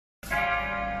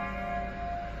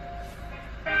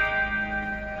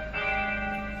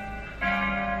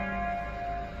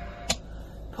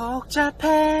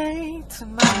복잡해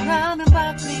틈만 나면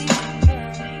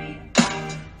바뀌네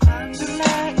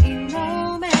안둘래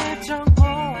이놈의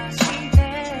정보화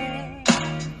시대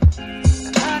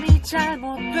나만이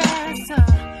잘못됐어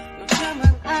요즘은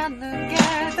않는 게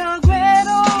더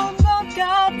괴로운 것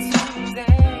같은데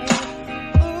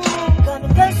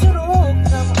가면 갈수록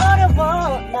너무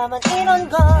어려워 나만 이런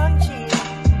건지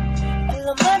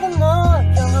필러 말고 뭐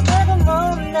영화 말고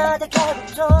뭐 나도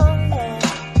개걱정해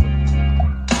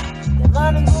내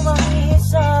맘엔 구멍이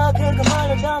있어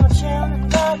그거말로 너무 채우는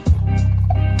것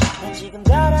난 지금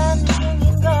가라앉는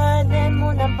중인걸 내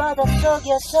문안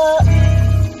바닷속이었어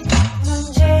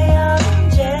문제